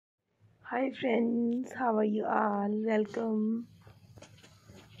Hi friends, how are you all? Welcome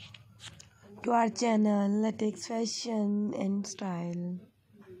to our channel Latex Fashion and Style.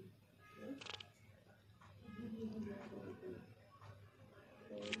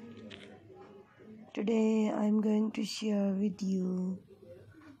 Today I'm going to share with you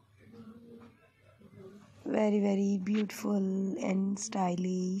very beautiful and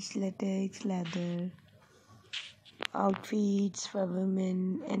stylish latex leather outfits for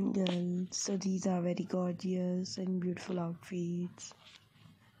women and girls. So these are very gorgeous and beautiful outfits.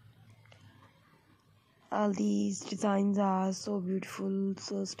 All these designs are so beautiful,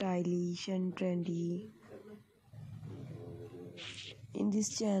 so stylish and trendy. In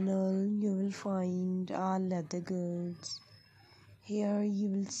this channel you will find all leather goods. Here you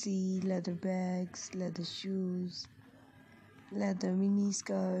will see leather bags, leather shoes, leather mini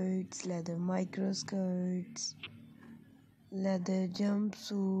skirts, leather micro skirts, leather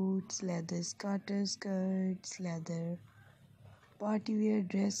jumpsuits, leather skater skirts, leather party wear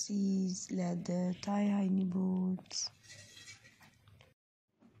dresses, leather thigh-high knee boots,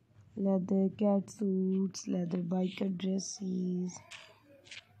 leather cat suits, leather biker dresses,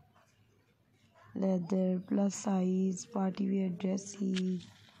 leather plus size party wear dresses,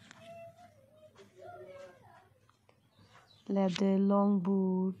 leather long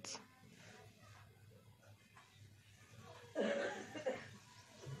boots,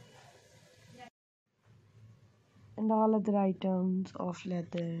 and all other items of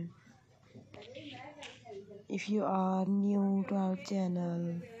leather. If you are new to our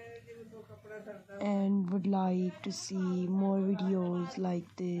channel and would like to see more videos like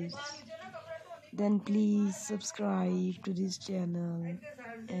this, then please subscribe to this channel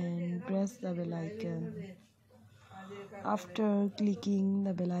and press the bell icon. After clicking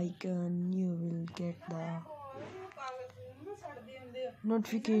the bell icon, you will get the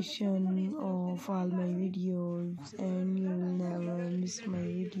notification of all my videos and you will never miss my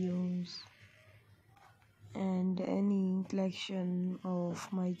videos and any collection of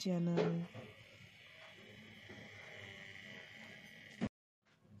my channel.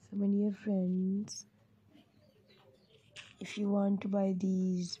 So my dear friends, if you want to buy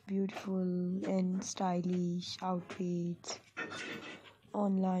these beautiful and stylish outfits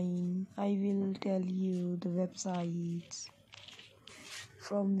online, I will tell you the websites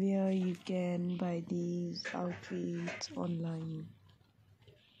from where you can buy these outfits online.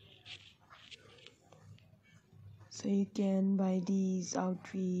 So you can buy these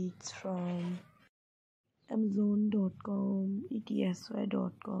outfits from Amazon.com,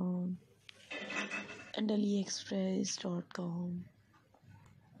 ETSY.com and AliExpress.com.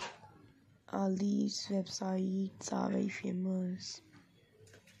 All these websites are very famous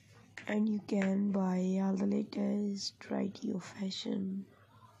and you can buy all the latest variety of fashion.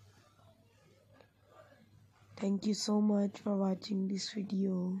 Thank you so much for watching this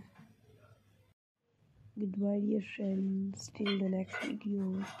video. Goodbye dear friends, till the next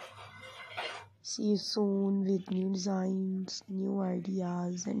video. See you soon with new designs, new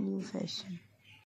ideas and new fashion.